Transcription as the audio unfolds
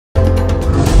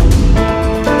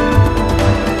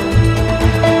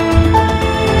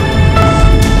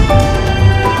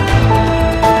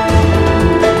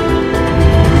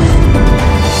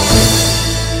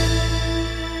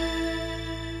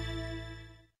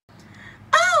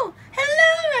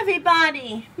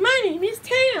everybody, my name is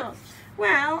Tails.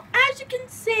 Well, as you can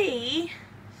see,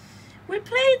 we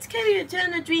played Kirby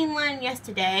Return to Dreamland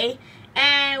yesterday,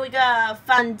 and we got a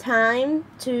fun time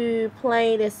to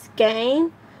play this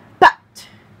game, but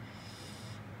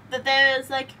there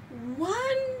is like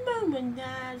one moment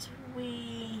that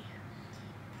we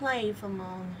played for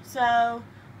long. So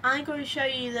I'm going to show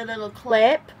you the little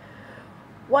clip,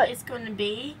 what it's going to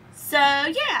be. So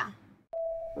yeah.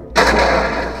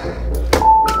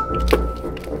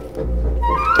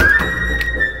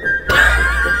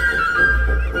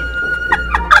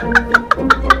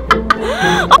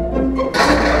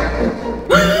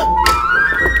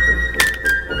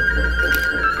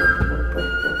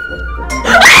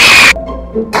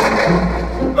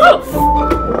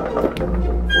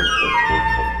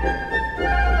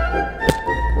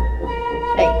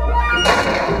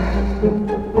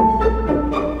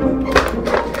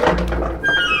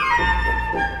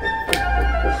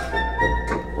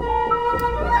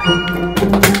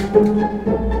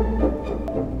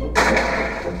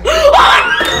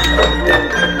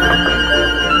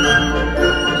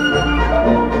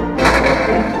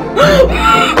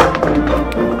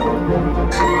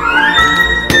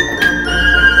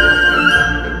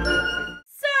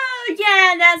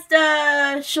 That's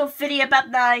the short video about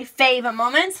my favorite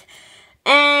moments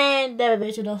and the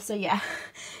original, so yeah.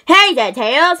 Hey there,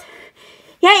 Tails!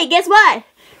 Hey, guess what?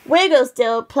 We're gonna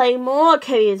still play more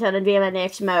Kirby Return to Dreamland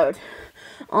next mode.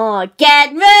 Oh,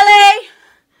 get really?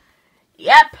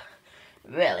 Yep,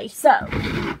 really. So,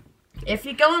 if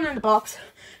you're going in the box,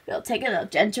 we'll take a little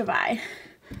gentle ride.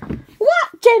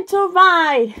 What gentle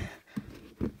ride?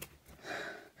 What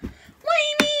do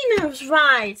you mean those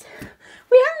rides?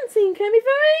 We haven't seen Kirby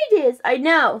for ages. I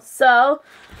know. So,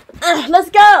 let's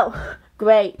go.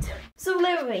 Great. So,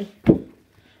 literally,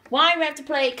 why we have to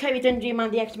play Kirby Return to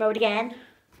Dreamland DX mode again?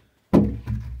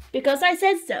 Because I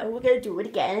said so. We're going to do it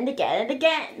again and again and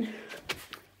again.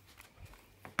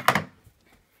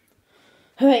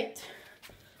 Alright.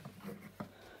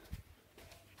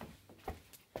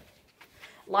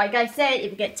 Like I said,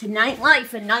 if we get to 9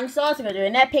 life and 9 stars, we're going to do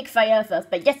an epic failure first.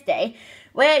 But yesterday,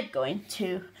 we're going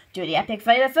to do the epic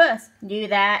failure first. Do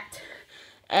that.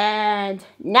 And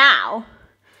now,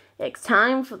 it's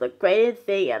time for the greatest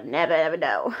thing you'll never ever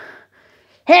know.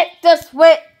 Hit the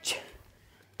switch!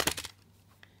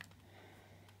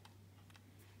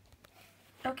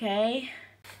 Okay.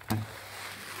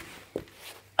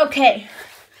 Okay.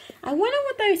 I wonder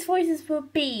what those voices will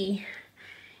be.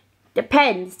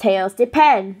 Depends, Tails.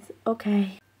 Depends.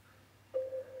 Okay.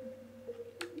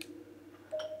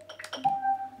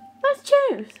 Let's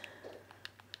choose.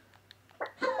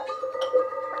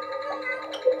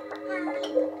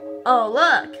 Oh,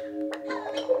 look.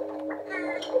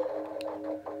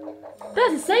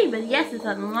 That's the same as yes as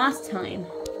on the last time.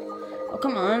 Oh,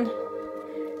 come on.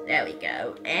 There we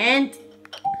go. And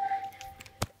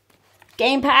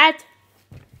gamepad.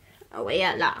 Away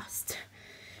at last.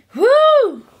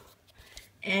 Woo!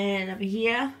 And over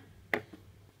here.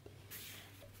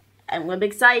 I'm a little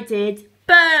excited,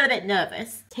 but a bit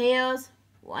nervous. Tails,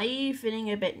 why are you feeling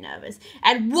a bit nervous?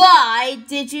 And why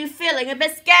did you feeling a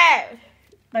bit scared?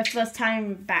 My first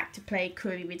time back to play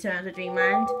Kirby Return to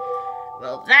Dreamland.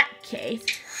 Well, that case.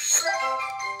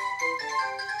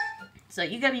 So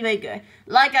you gotta be very good.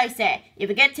 Like I said, if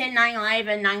we get to 9 live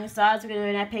and 9 stars, we're gonna do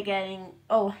an epic ending.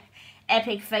 Oh,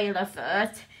 epic failure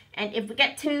first. And if we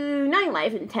get to 9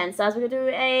 life and 10 stars, we're gonna do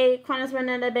a Chronos Run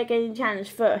and epic ending challenge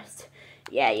first.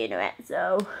 Yeah, you know it.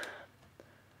 So.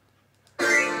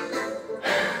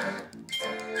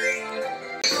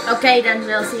 Okay, then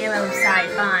we'll see you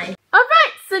outside. Bye.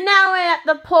 Alright, so now we're at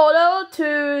the portal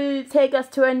to take us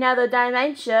to another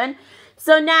dimension.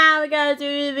 So now we're going to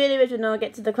do the original,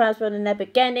 get to the Chronos Run and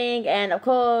epic ending, and of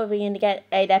course we're going to get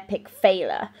an epic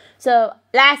failure. So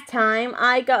last time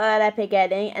I got an epic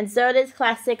ending, and so did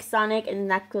Classic Sonic and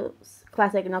Knuckles,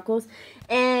 Classic Knuckles,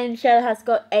 and Shadow has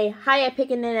got a high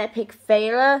epic and an epic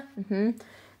failure.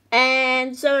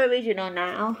 And so original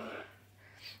now.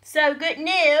 So good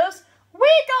news, we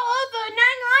got over 9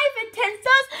 life and 10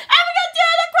 stars, and we're going to do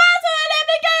the Chronos Run and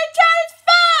epic ending challenge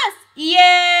first!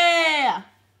 Yeah!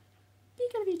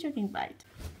 You're gonna be joking, bite.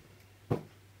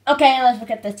 Okay, let's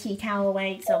look at the tea towel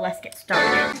away, so let's get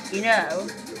started. You know,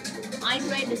 I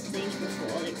played this stage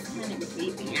before, it's kind of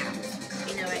creeping out.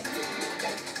 You know it.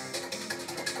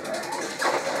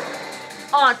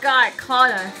 Oh god, it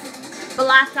caught us. But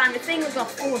last time the thing was got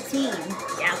 14.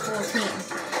 Yeah, 14.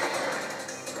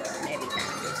 Maybe that.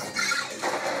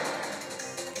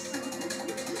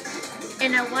 You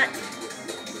know what?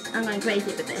 I'm going crazy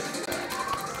with this.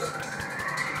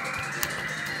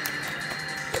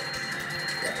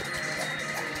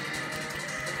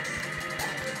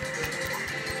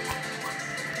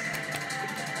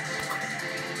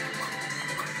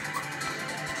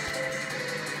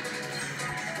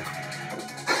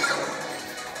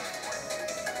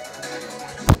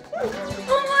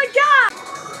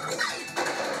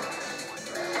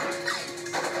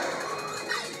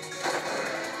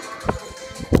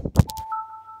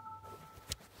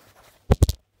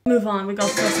 Come on, we got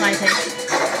first high pick.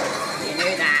 You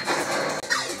knew that.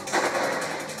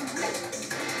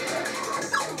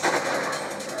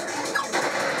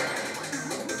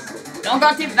 Don't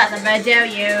go too fast, I better do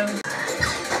you.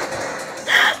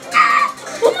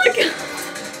 Oh my god!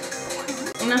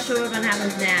 I'm not sure what's gonna happen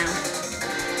now.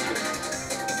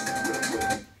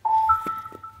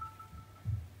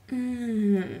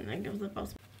 I guess the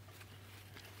boss.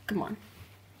 Come on.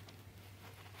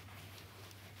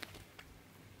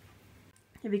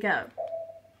 Here we go.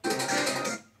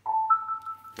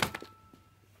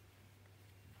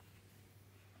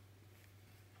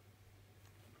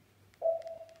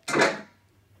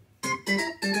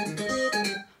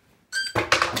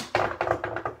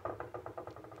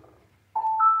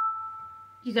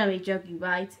 You gotta be joking,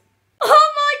 right?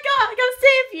 Oh my god, I'm gonna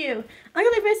save you! I'm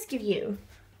gonna rescue you.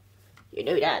 You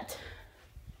knew that.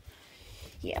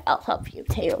 Yeah, I'll help you,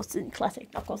 Tails and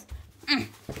Classic Knuckles.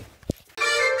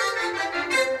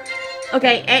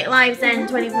 Okay, 8 lives and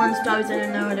 21 stars. I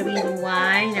don't know the reason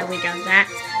why. Now we got that.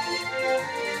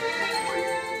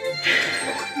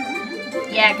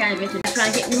 Yeah, kind of interesting.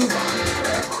 Trying to get move on.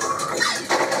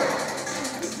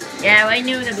 Yeah, I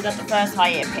knew that we got the first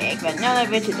higher pick, but no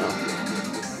original.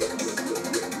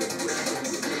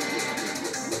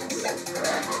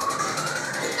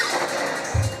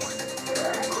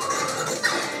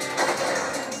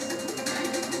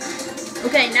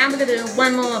 Okay, now we're gonna do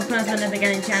one more person at the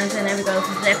beginning challenge, and then we go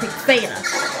for the epic failure.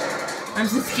 I'm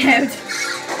so scared.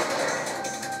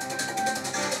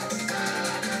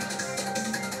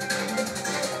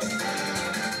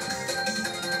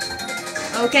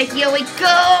 Okay, here we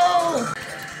go!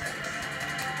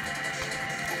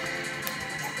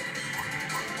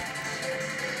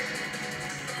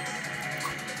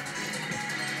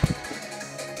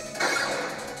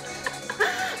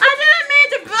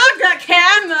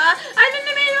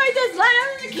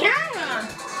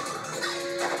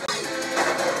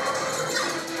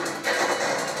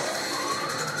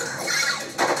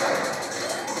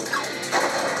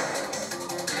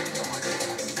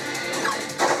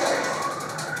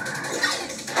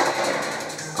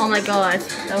 Oh my god,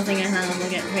 that was thinking I'm gonna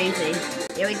get crazy.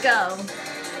 Here we go.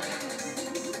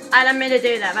 I don't mean to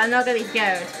do that, but I'm not gonna be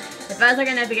scared. The first I'm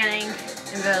gonna be getting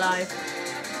in real life.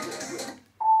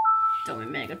 Don't be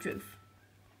mega truth.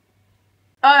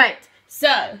 Alright,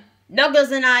 so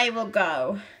Knuckles and I will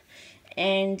go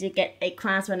and get a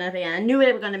class run up again. I knew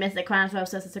we were gonna miss the class run,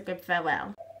 so it's a good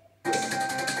farewell.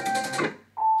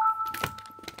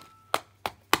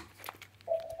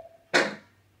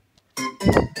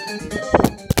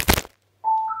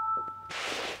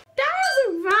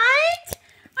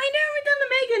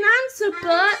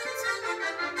 But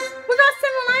we got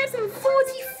 7 lives and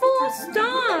 44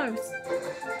 stars.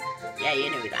 Yeah, you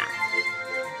knew that.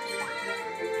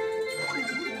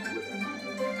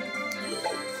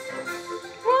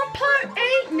 We're on part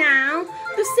 8 now.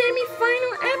 The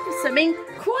semi-final episode. I mean,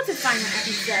 quarter-final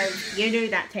episode. You knew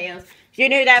that, Tails. You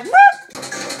knew that.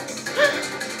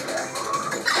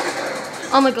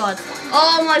 Oh my god.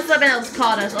 Oh my flipping else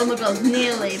caught us. Oh my god,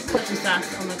 nearly pushed us out.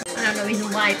 Oh my god. I don't know the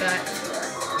reason why, but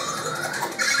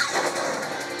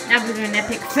now we're doing an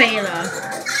epic failure.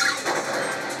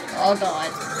 Oh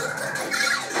god.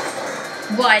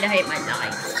 Why'd I hate my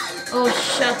life? Oh,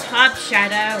 shut up,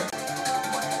 Shadow.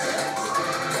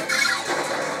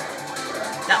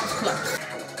 That was close.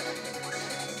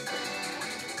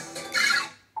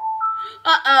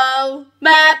 Uh-oh.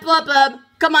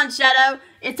 Come on, Shadow.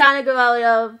 It's time to go out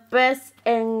your best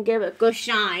and give it a good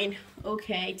shine.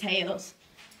 Okay, Tails.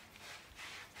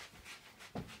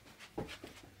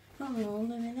 Hold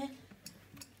on a minute.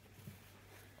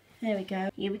 There we go.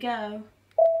 Here we go.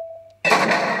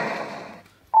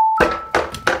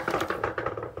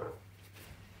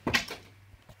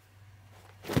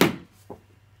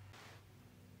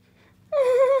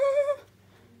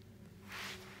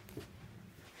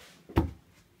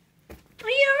 Are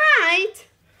you alright?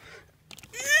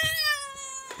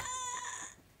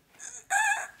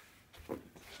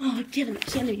 Oh, killing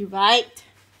me, right?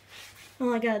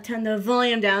 Oh, I gotta turn the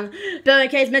volume down. But in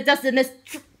case Miss Dustin Get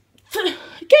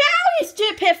out, you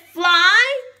stupid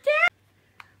fly!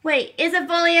 Wait, is it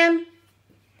volume?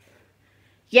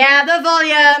 Yeah, the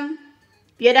volume.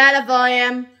 Get out of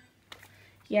volume.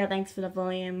 Yeah, thanks for the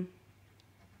volume.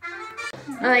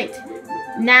 Alright,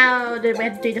 now we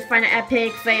have to do the final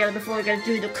epic fail before we're gonna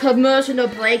do the commercial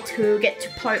break to get to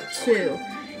part 2.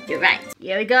 You're right.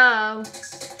 Here we go.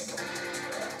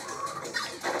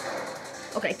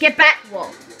 Okay, get back,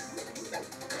 Wolf.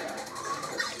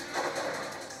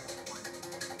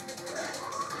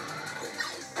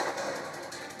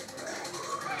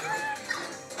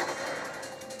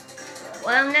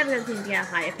 Well, I'm never going to get a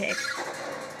high epic.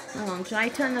 Hold on, should I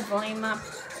turn the volume up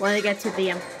when I get to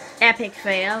the epic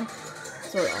fail?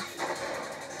 Sort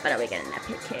of. But we get an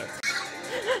epic hit.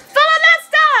 Follow that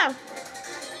star!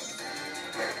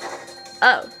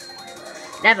 Oh.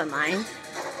 Never mind.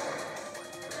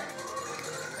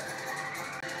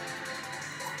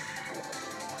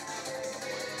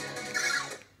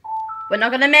 We're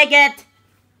not gonna make it!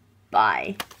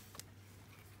 Bye.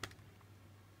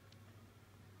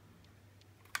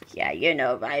 Yeah, you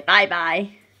know, right? Bye-bye.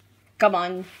 Come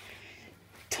on,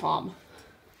 Tom.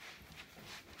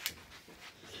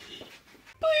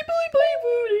 Bye,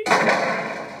 Woody. I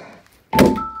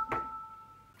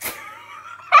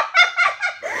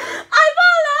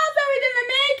thought last time we didn't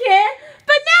make it,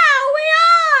 but now we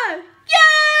are!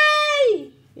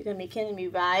 Yay! You're gonna be kidding me,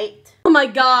 right? Oh my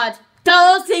god,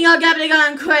 those things are gonna be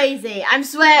going crazy. I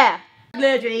swear.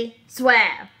 Literally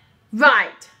swear.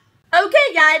 Right.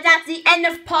 Okay guys, that's the end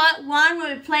of part 1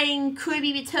 where we're playing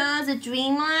Kirby Returns to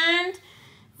Dreamland,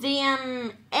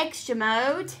 the extra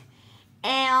mode,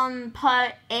 and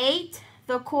part 8,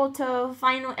 the quarter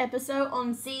final episode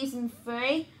on season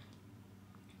 3.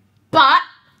 But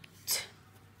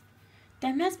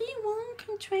there must be one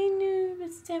container we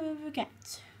still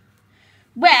forget.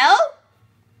 Well,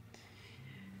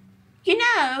 you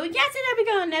know, yes, I never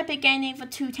got an epic ending for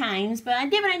 2 times, but I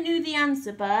did when I knew the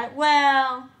answer, but,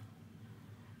 well.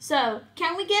 So,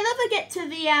 can we get to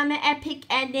the epic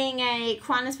ending, a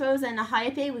Chronospose and a high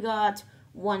epic? We got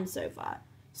 1 so far.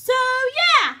 So,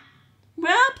 yeah!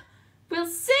 Well, we'll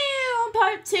see you on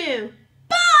part 2.